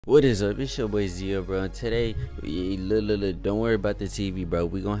What is up? It's your boy Zio, bro. And today, don't worry about the TV, bro.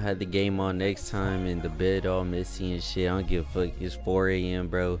 We gonna have the game on next time, and the bed all messy and shit. I don't give a fuck. It's 4 a.m,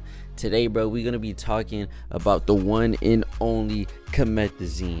 bro. Today, bro, we gonna be talking about the one and only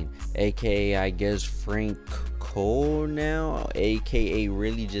Comethazine, aka I guess Frank Cole now, aka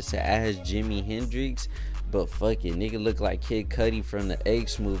really just ass Jimi Hendrix. But fuck it, nigga look like Kid Cudi from the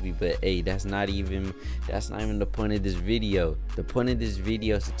X movie. But hey, that's not even the point of this video. The point of this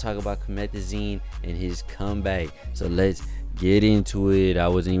video is to talk about Comethazine and his comeback. So let's get into it. I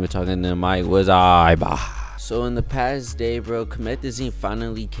wasn't even talking to the mic, was I? Bah. So in the past day, bro, Comethazine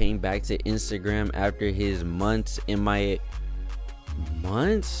finally came back to Instagram after his months.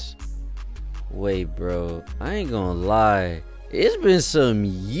 Wait, bro, I ain't gonna lie. It's been some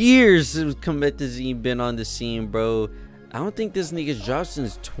years since Comethazine been on the scene, bro. I don't think this nigga's dropped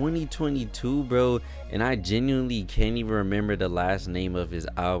since 2022, bro. And I genuinely can't even remember the last name of his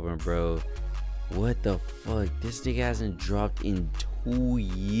album, bro. What the fuck? This nigga hasn't dropped in 2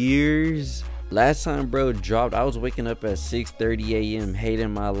 years? Last time bro dropped, I was waking up at 6:30 a.m.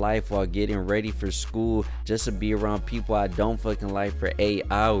 hating my life while getting ready for school just to be around people I don't fucking like for 8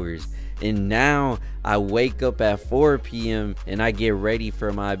 hours. And now I wake up at 4 p.m. and I get ready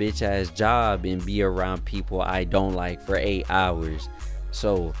for my bitch ass job and be around people I don't like for 8 hours.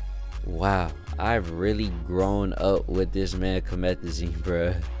 So wow, I've really grown up with this man Comethazine,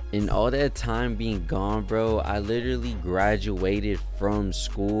 bruh. In all that time being gone, bro, I literally graduated from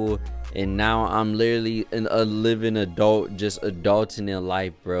school and now I'm literally a living adult, just adulting in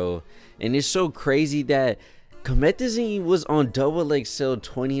life, bro. And it's so crazy that Comethazine was on XXL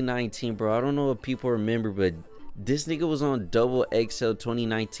 2019, bro. I don't know if people remember, but this nigga was on XXL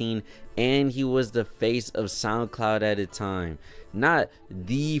 2019 and he was the face of SoundCloud at the time. Not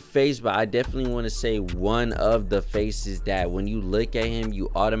the face, but I definitely want to say one of the faces that when you look at him, you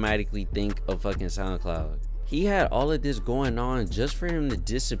automatically think of fucking SoundCloud. He had all of this going on just for him to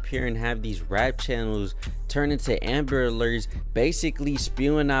disappear and have these rap channels turn into Amber Alerts, basically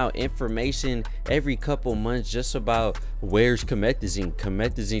spewing out information every couple months just about where's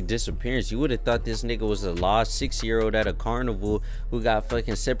Comethazine disappearance. You would have thought this nigga was a lost 6-year-old at a carnival who got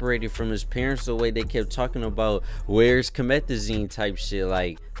fucking separated from his parents, the way they kept talking about where's Comethazine type shit.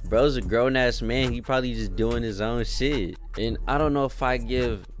 Like, bro's a grown-ass man, he probably just doing his own shit. And I don't know if I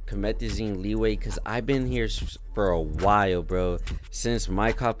give Comethazine leeway because I've been here for a while, bro. Since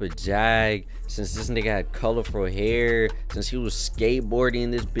Mike Hopper Jag, since this nigga had colorful hair, since he was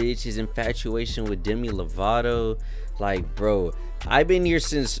skateboarding this bitch, his infatuation with Demi Lovato. Like, bro, I've been here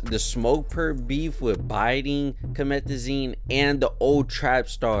since the Smoke Perp beef with biting Comethazine and the old Trap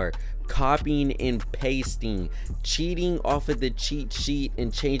Star. Copying and pasting, cheating off of the cheat sheet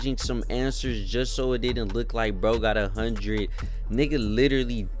and changing some answers just so it didn't look like bro got 100. Nigga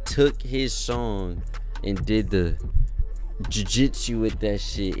literally took his song and did the jiu-jitsu with that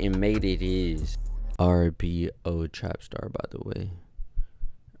shit and made it his. R.I.P. old Trap Star, by the way.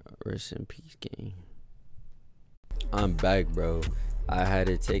 Rest in peace, gang. I'm back, bro. I had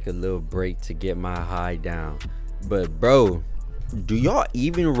to take a little break to get my high down, but bro, do y'all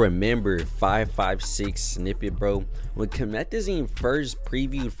even remember 556 snippet, bro? When Comethazine first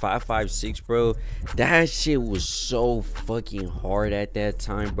previewed 556, bro, that shit was so fucking hard at that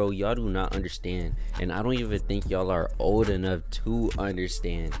time, bro. Y'all do not understand, and I don't even think y'all are old enough to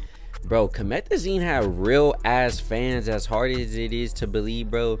understand. Bro, Comethazine had real ass fans. As hard as it is to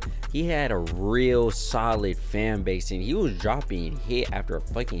believe, bro, he had a real solid fan base and he was dropping hit after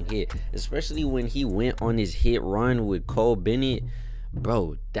fucking hit, especially when he went on his hit run with Cole Bennett.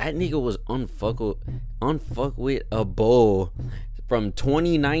 Bro, that nigga was unfuck with a bull from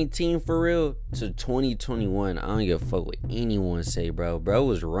 2019 for real to 2021. I don't give a fuck what anyone say, bro. Bro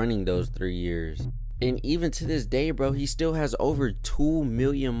was running those 3 years. And even to this day, bro, he still has over 2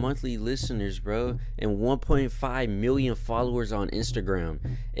 million monthly listeners, bro, and 1.5 million followers on Instagram.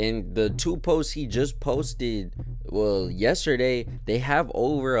 And the 2 posts he just posted, well, yesterday, they have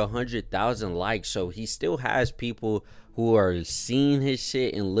over 100,000 likes. So he still has people who are seeing his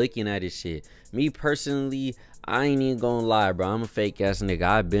shit and looking at his shit. Me personally, I ain't even gonna lie, bro. I'm a fake ass nigga.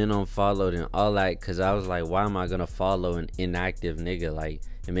 I've been unfollowed and all that because I was like, why am I gonna follow an inactive nigga? Like,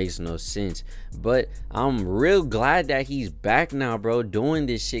 it makes no sense. But I'm real glad that he's back now, bro, doing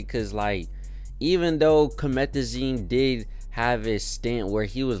this shit. Because, like, even though Comethazine did have a stint where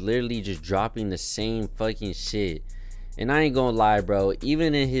he was literally just dropping the same fucking shit, and I ain't gonna lie, bro,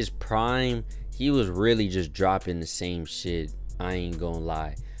 even in his prime, he was really just dropping the same shit. I ain't gonna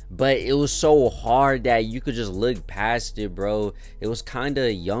lie. But it was so hard that you could just look past it, bro. It was kind of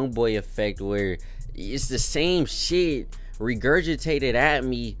a young boy effect where it's the same shit regurgitated at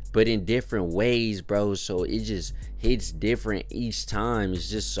me, but in different ways, bro. So it just hits different each time. It's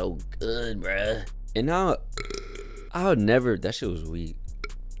just so good, bruh. And I'll never, that shit was weak.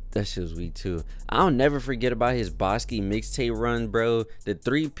 That shit was weak too. I'll never forget about his Bosky mixtape run, bro. The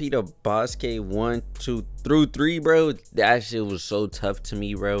 3P of Bosky 1, 2 through 3, bro. That shit was so tough to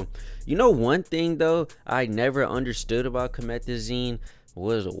me, bro. You know one thing though I never understood about Comethazine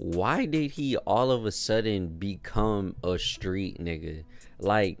was, why did he all of a sudden become a street nigga?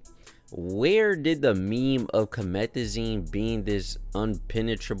 Like, where did the meme of Comethazine being this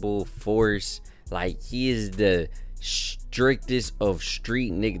unpenetrable force, like he is the strictest of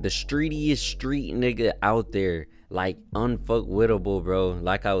street nigga, the streetiest street nigga out there, like unfuckwittable, bro?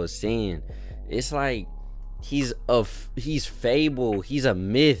 Like I was saying, it's like he's fable, he's a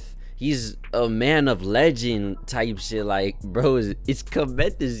myth, he's a man of legend type shit. Like, bro, it's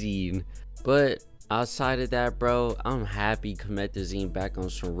Comethazine. But outside of that, bro, I'm happy Comethazine back on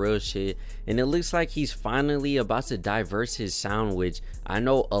some real shit, and it looks like he's finally about to diverse his sound, which I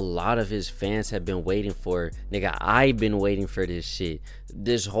know a lot of his fans have been waiting for. Nigga, I've been waiting for this shit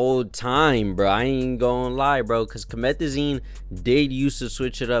this whole time, bro. I ain't gonna lie, bro, because Comethazine did used to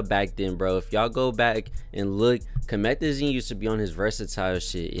switch it up back then, bro. If y'all go back and look, Comethazine used to be on his versatile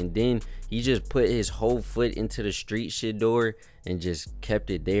shit, and then he just put his whole foot into the street shit door and just kept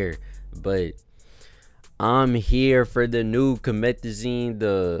it there. But I'm here for the new Comethazine,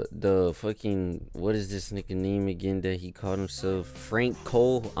 the fucking, what is this nigga name again that he called himself? Frank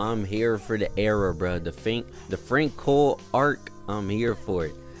Cole. I'm here for the era, bro. The Frank Cole arc, I'm here for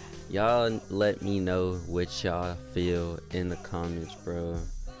it. Y'all let me know what y'all feel in the comments, bro.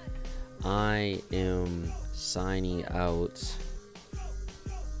 I am signing out.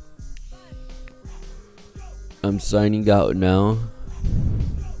 I'm signing out now.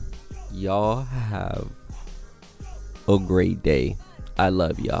 Y'all have a great day. I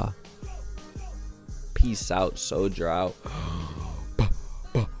love y'all. Peace out, soldier out.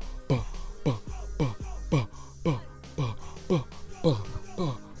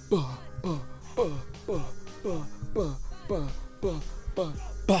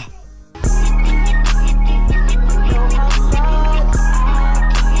 Bah.